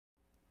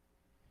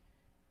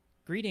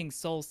Greetings,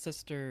 soul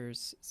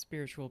sisters,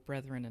 spiritual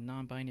brethren, and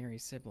non binary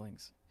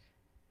siblings.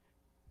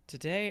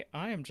 Today,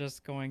 I am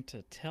just going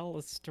to tell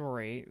a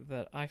story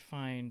that I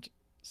find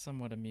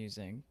somewhat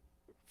amusing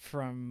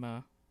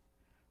from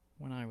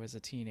when I was a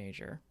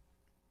teenager.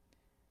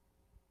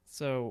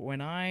 So,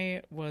 when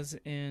I was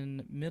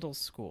in middle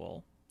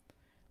school,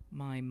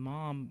 my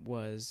mom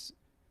was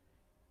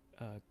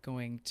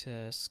going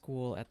to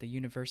school at the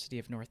University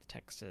of North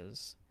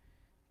Texas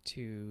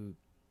to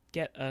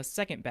get a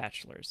second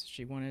bachelor's.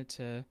 She wanted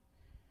to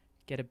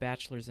get a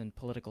bachelor's in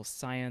political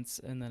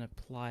science and then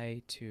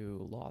apply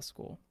to law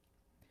school.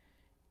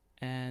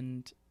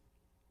 And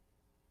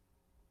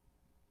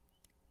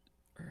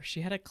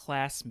she had a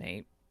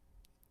classmate.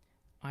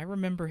 I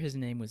remember his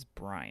name was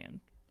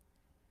Brian.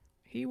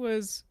 He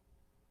was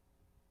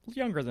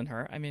younger than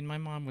her. I mean, my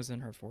mom was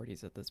in her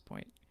 40s at this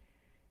point.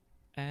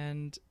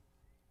 And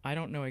I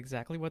don't know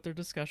exactly what their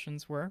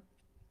discussions were,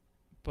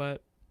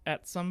 but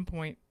at some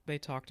point they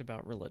talked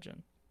about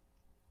religion.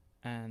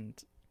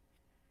 And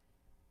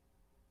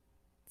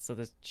so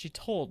she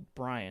told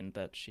Brian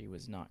that she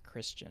was not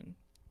Christian.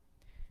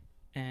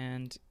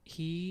 And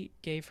he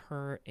gave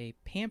her a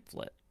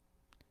pamphlet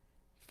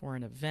for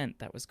an event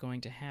that was going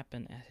to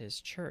happen at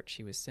his church.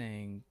 He was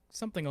saying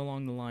something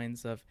along the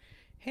lines of,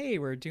 hey,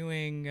 we're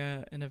doing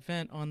an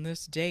event on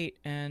this date,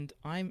 and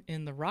I'm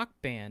in the rock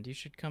band. You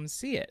should come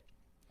see it.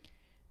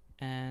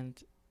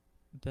 And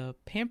the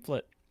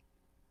pamphlet,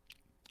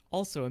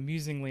 also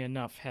amusingly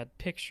enough, had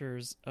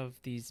pictures of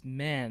these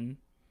men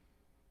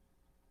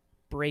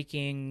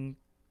breaking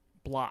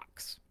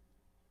blocks.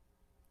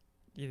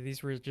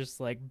 These were just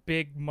like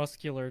big,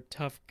 muscular,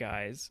 tough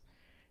guys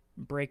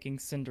breaking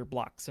cinder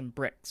blocks and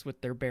bricks with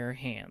their bare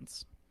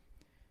hands.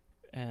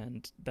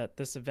 And that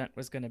this event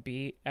was going to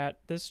be at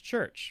this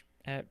church,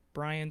 at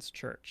Brian's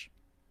church.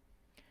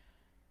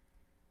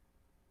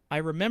 I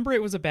remember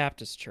it was a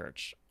Baptist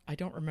church. I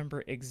don't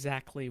remember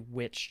exactly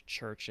which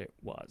church it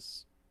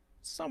was.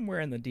 Somewhere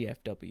in the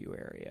DFW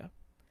area.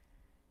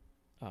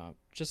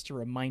 Just a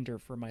reminder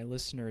for my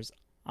listeners,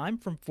 I'm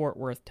from Fort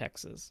Worth,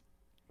 Texas.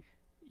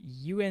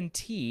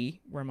 UNT,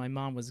 where my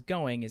mom was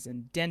going, is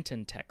in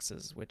Denton,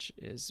 Texas, which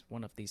is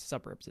one of these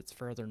suburbs. It's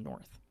further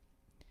north.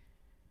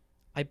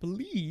 I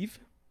believe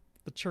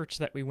the church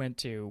that we went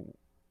to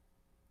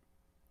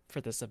for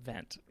this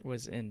event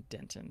was in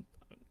Denton.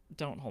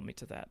 Don't hold me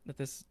to that.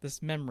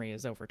 This memory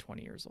is over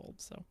 20 years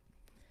old.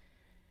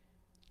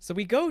 So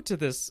we go to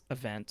this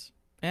event,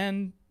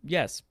 and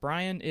yes,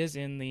 Brian is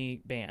in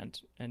the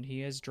band, and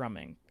he is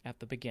drumming at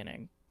the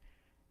beginning.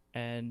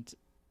 And,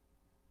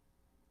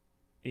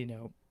 you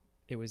know,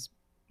 it was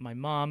my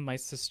mom, my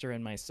sister,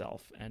 and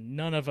myself, and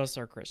none of us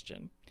are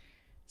Christian.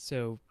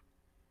 So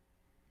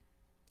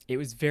it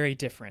was very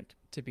different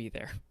to be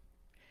there.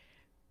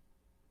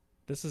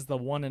 This is the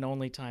one and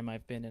only time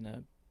I've been in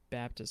a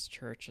Baptist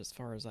church as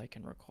far as I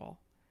can recall.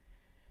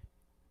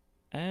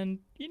 And,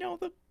 you know,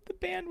 the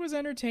band was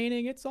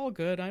entertaining. It's all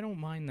good. I don't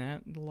mind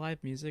that. The live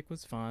music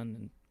was fun.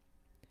 And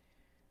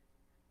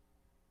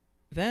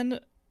then,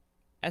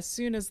 as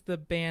soon as the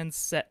band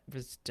set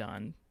was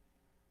done,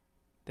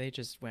 they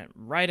just went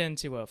right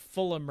into a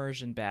full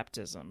immersion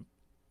baptism,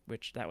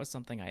 which that was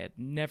something I had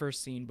never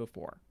seen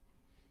before.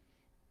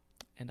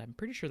 And I'm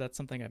pretty sure that's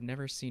something I've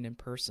never seen in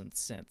person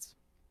since.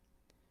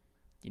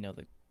 You know,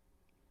 the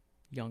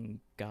young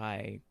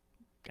guy,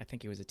 I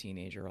think he was a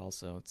teenager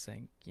also,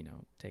 saying, you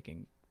know,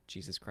 taking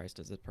Jesus Christ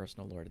as his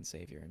personal Lord and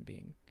Savior and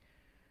being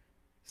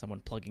someone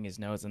plugging his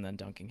nose and then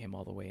dunking him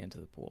all the way into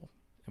the pool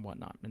and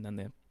whatnot. And then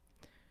the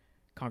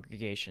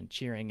congregation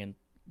cheering and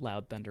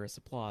loud, thunderous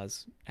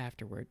applause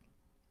afterward.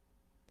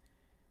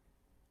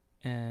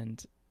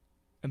 And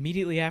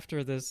immediately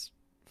after this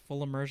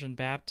full immersion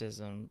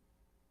baptism,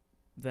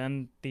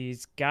 then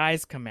these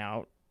guys come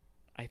out.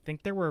 I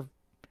think there were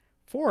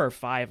 4 or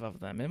 5 of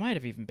them. It might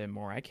have even been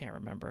more. I can't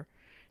remember.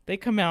 They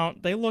come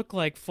out. They look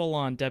like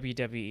full-on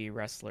WWE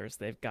wrestlers.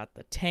 They've got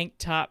the tank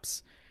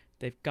tops.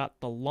 They've got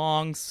the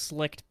long,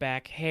 slicked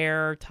back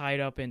hair tied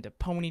up into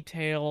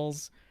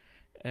ponytails.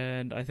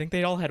 And I think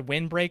they all had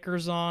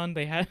windbreakers on.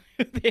 They had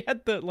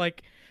the,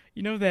 like,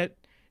 you know, that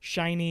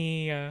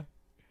shiny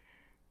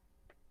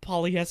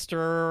polyester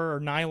or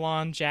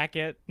nylon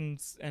jacket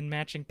and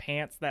matching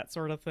pants, that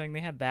sort of thing.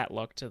 They had that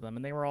look to them.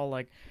 And they were all,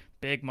 like,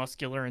 big,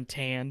 muscular, and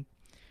tan.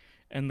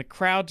 And the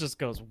crowd just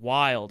goes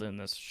wild in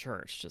this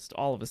church, just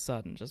all of a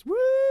sudden, just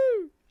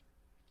woo!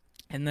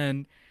 And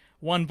then,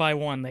 one by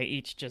one, they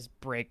each just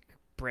break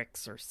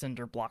bricks or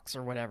cinder blocks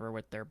or whatever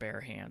with their bare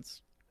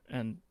hands.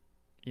 And,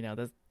 you know,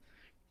 the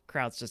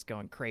crowd's just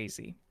going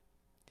crazy.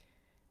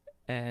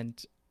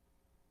 And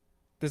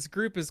this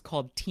group is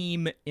called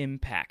Team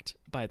Impact,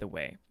 by the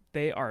way.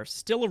 They are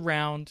still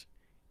around.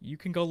 You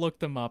can go look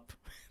them up.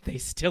 They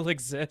still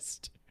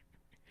exist.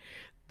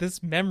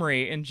 This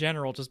memory in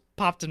general just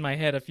popped in my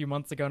head a few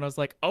months ago, and I was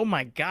like, oh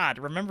my god,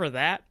 remember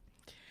that?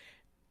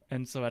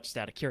 And so just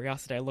out of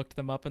curiosity, I looked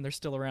them up, and they're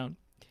still around.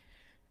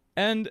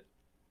 And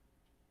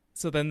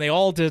so then they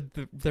all did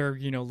their,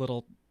 you know,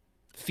 little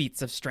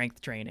feats of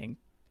strength training,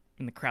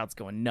 and the crowd's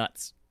going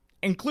nuts,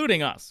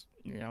 including us.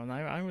 And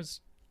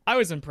I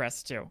was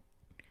impressed too.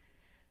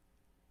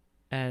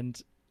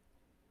 And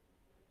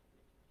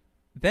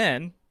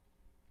then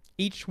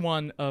each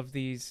one of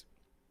these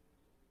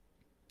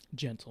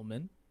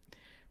gentlemen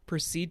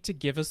proceed to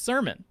give a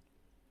sermon.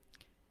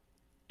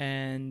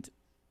 And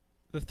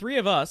the three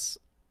of us,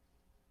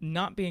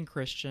 not being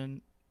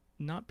Christian,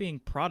 not being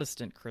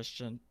Protestant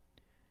Christian,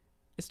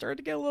 it started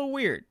to get a little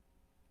weird.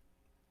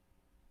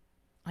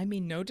 I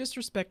mean, no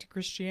disrespect to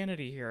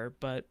Christianity here,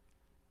 but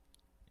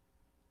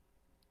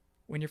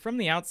when you're from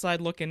the outside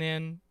looking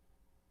in,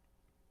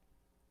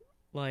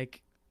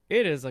 like,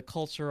 it is a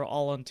culture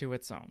all unto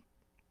its own.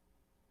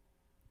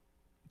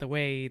 The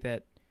way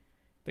that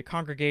the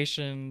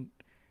congregation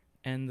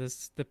and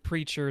the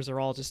preachers are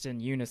all just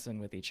in unison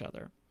with each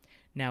other.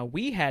 Now,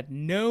 we had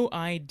no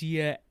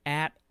idea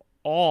at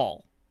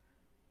all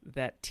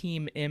that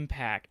Team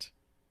Impact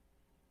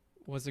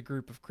was a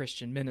group of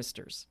Christian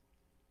ministers.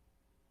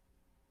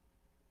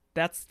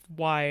 That's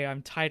why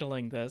I'm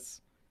titling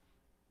this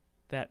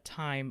 "That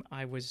Time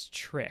I Was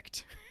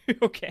Tricked."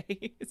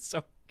 Okay?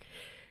 So,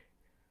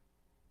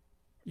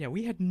 yeah,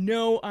 we had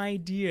no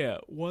idea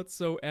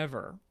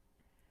whatsoever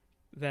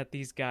that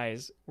these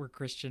guys were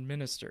Christian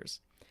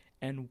ministers.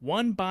 And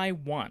one by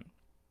one,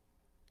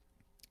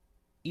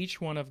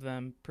 each one of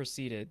them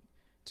proceeded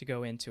to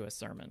go into a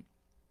sermon.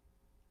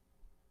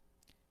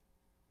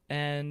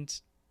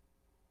 And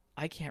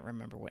I can't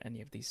remember what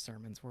any of these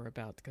sermons were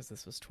about because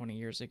this was 20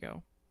 years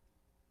ago.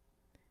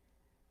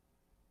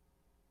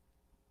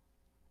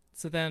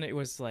 So then it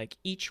was like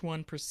each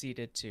one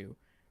proceeded to,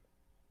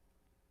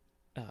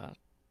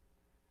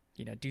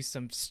 do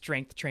some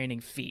strength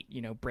training feat,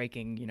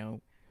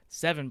 breaking,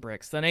 7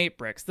 bricks, then 8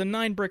 bricks, then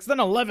 9 bricks, then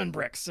 11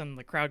 bricks, and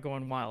the crowd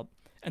going wild.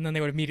 And then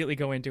they would immediately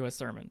go into a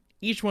sermon.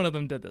 Each one of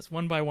them did this,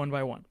 one by one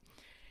by one.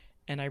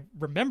 And I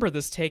remember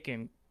this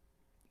taking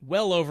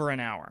well over an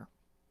hour,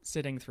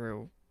 sitting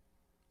through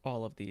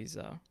all of these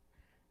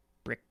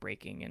brick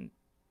breaking and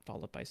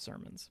followed by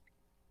sermons.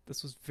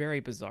 This was very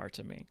bizarre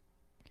to me.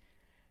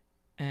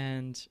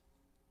 And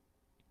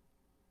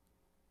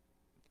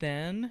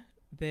then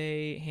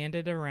they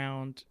handed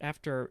around,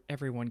 after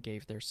everyone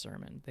gave their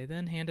sermon, they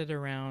then handed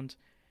around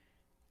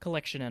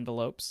collection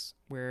envelopes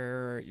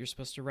where you're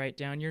supposed to write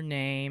down your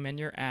name and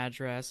your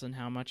address and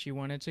how much you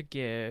wanted to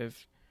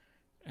give,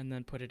 and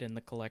then put it in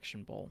the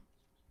collection bowl.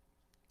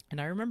 And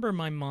I remember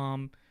my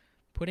mom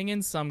putting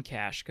in some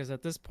cash, because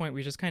at this point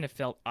we just kind of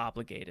felt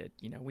obligated.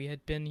 We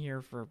had been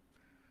here for,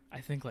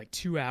 I think, like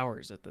 2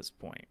 hours at this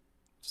point.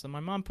 So my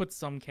mom put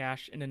some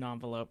cash in an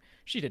envelope.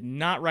 She did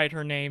not write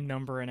her name,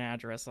 number, and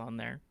address on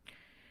there,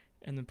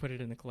 and then put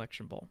it in the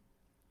collection bowl.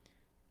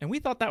 And we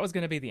thought that was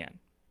going to be the end.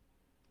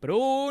 But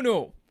oh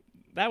no,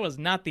 that was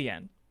not the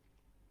end.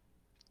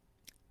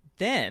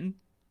 Then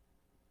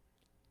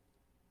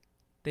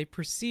they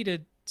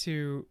proceeded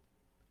to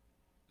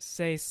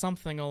say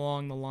something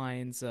along the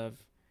lines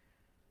of,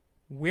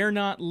 "We're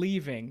not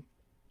leaving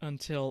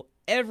until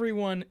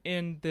everyone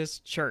in this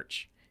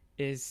church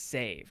is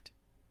saved."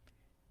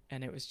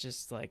 And it was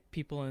just like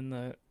people in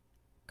the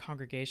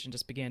congregation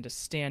just began to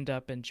stand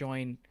up and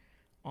join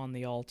on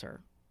the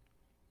altar.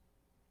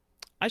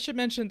 I should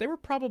mention there were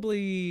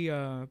probably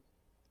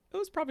it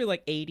was probably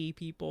like 80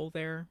 people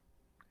there.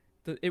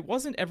 It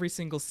wasn't every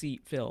single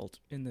seat filled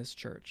in this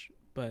church,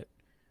 but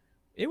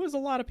it was a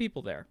lot of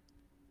people there.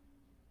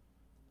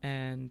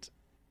 And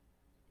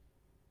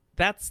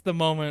that's the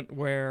moment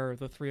where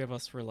the three of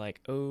us were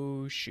like,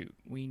 "Oh shoot,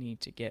 we need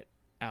to get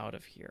out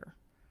of here.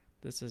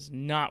 This is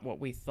not what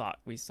we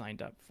thought we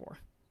signed up for."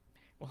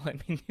 Well, I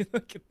mean,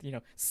 look at,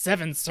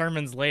 7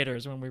 sermons later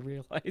is when we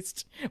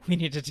realized we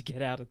needed to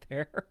get out of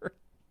there.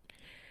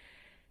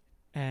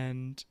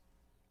 And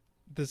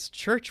this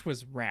church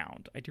was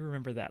round. I do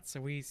remember that. So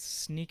we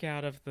sneak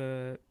out of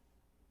the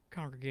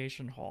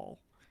congregation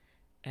hall,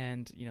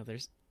 and,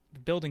 the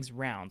building's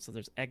round, so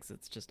there's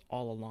exits just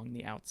all along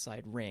the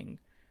outside ring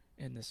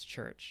in this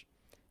church.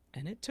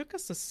 And it took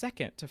us a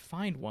second to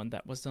find one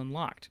that was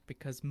unlocked,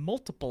 because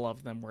multiple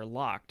of them were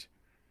locked.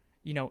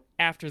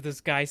 After this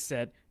guy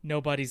said,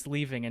 "Nobody's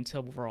leaving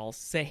until we're all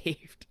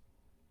saved."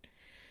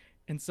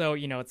 And so,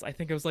 I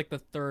think it was like the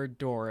third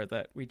door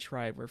that we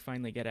tried where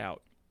finally get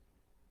out.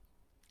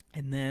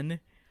 And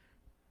then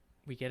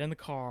we get in the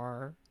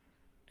car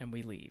and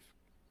we leave.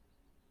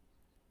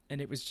 And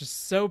it was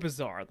just so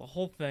bizarre. The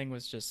whole thing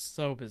was just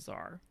so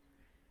bizarre.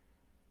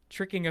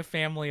 Tricking a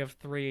family of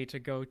 3 to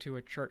go to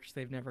a church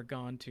they've never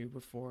gone to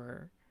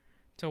before,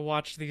 to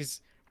watch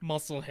these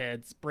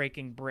muscleheads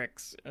breaking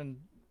bricks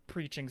and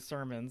preaching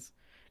sermons,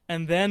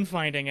 and then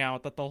finding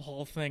out that the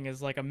whole thing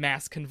is like a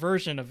mass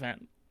conversion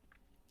event.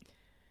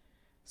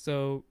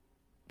 So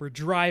we're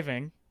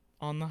driving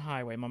on the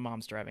highway. My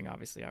mom's driving,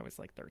 obviously. I was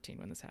like 13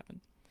 when this happened.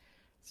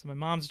 So my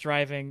mom's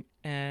driving,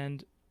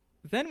 and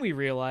then we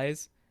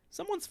realize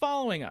someone's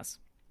following us.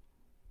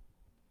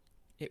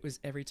 It was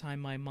every time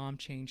my mom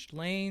changed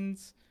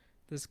lanes,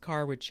 this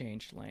car would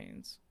change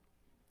lanes.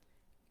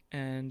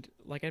 And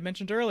like I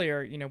mentioned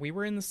earlier, we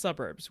were in the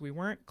suburbs. We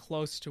weren't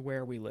close to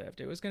where we lived.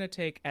 It was going to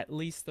take at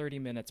least 30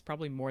 minutes,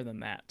 probably more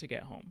than that, to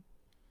get home.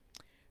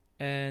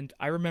 And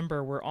I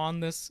remember we're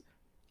on this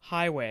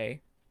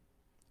highway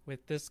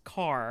with this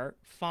car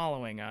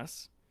following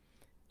us.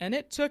 And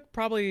it took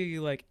probably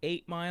like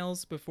 8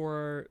 miles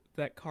before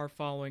that car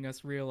following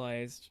us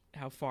realized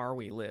how far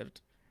we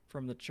lived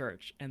from the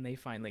church. And they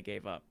finally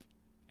gave up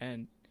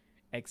and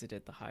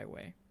exited the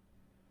highway.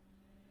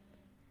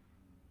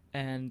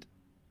 And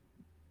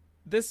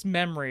this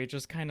memory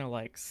just kind of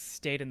like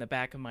stayed in the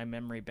back of my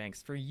memory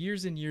banks for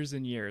years and years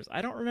and years.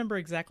 I don't remember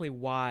exactly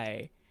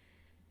why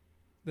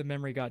the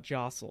memory got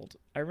jostled.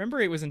 I remember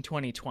it was in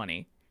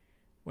 2020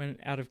 when,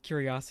 out of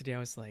curiosity, I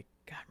was like,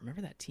 God,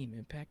 remember that Team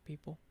Impact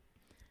people?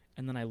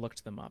 And then I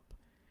looked them up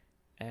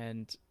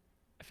and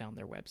I found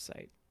their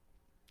website.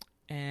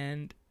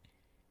 And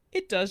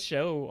it does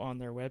show on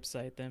their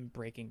website them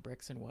breaking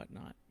bricks and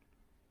whatnot.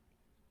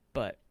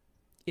 But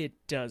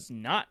it does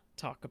not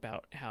talk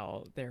about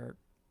how their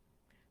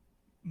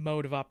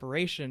mode of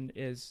operation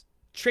is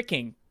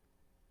tricking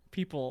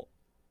people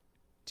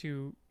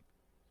to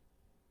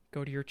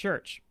go to your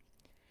church.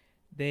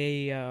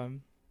 They,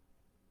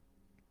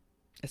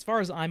 as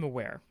far as I'm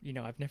aware,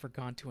 I've never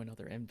gone to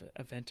another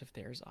event of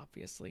theirs,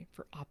 obviously,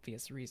 for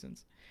obvious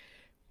reasons.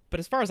 But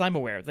as far as I'm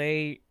aware,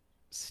 they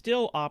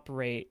still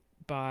operate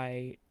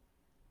by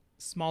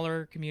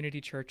smaller community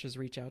churches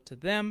reach out to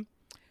them.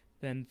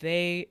 Then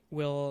they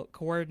will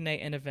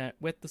coordinate an event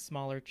with the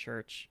smaller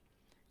church,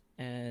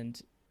 and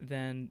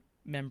then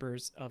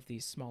members of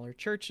these smaller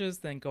churches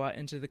then go out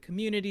into the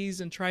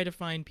communities and try to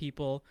find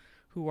people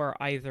who are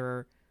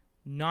either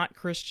not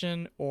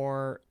Christian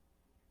or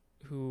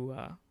who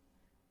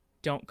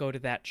don't go to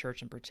that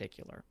church in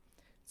particular.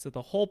 So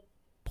the whole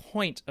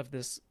point of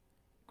this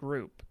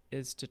group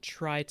is to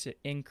try to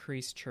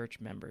increase church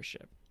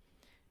membership.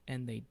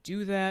 And they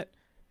do that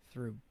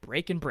through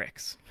breaking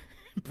bricks.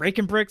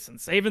 Breaking bricks and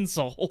saving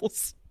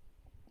souls.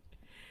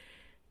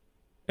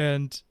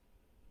 And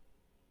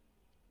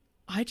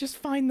I just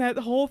find that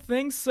whole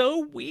thing so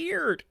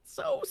weird.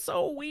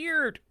 So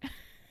weird.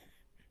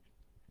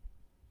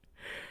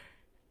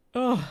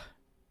 Ugh.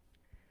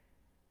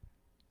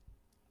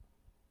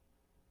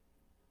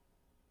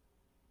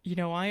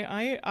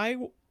 I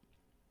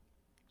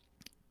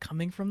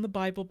coming from the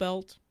Bible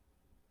Belt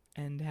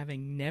and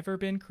having never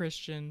been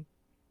Christian,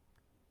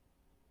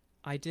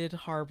 I did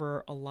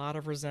harbor a lot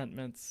of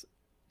resentments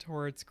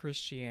towards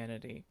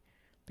Christianity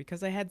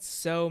because I had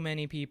so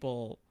many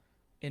people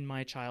in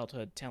my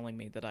childhood telling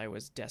me that I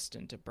was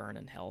destined to burn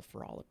in hell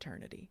for all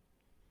eternity.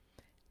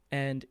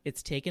 And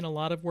it's taken a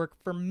lot of work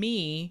for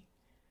me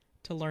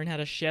to learn how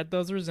to shed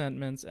those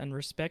resentments and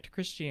respect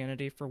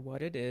Christianity for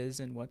what it is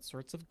and what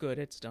sorts of good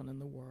it's done in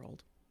the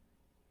world.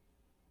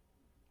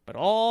 But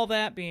all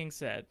that being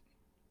said,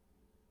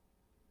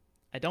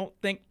 I don't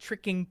think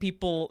tricking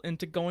people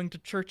into going to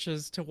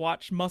churches to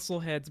watch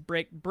muscleheads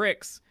break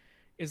bricks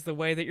is the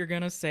way that you're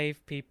going to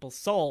save people's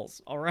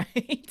souls, all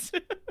right?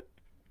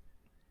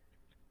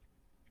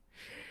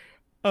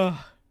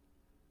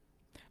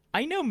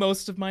 I know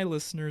most of my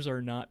listeners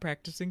are not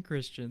practicing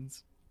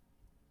Christians,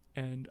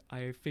 and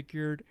I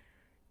figured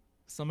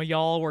some of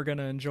y'all were going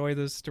to enjoy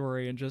this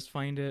story and just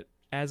find it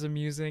as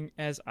amusing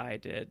as I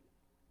did.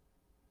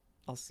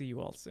 I'll see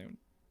you all soon.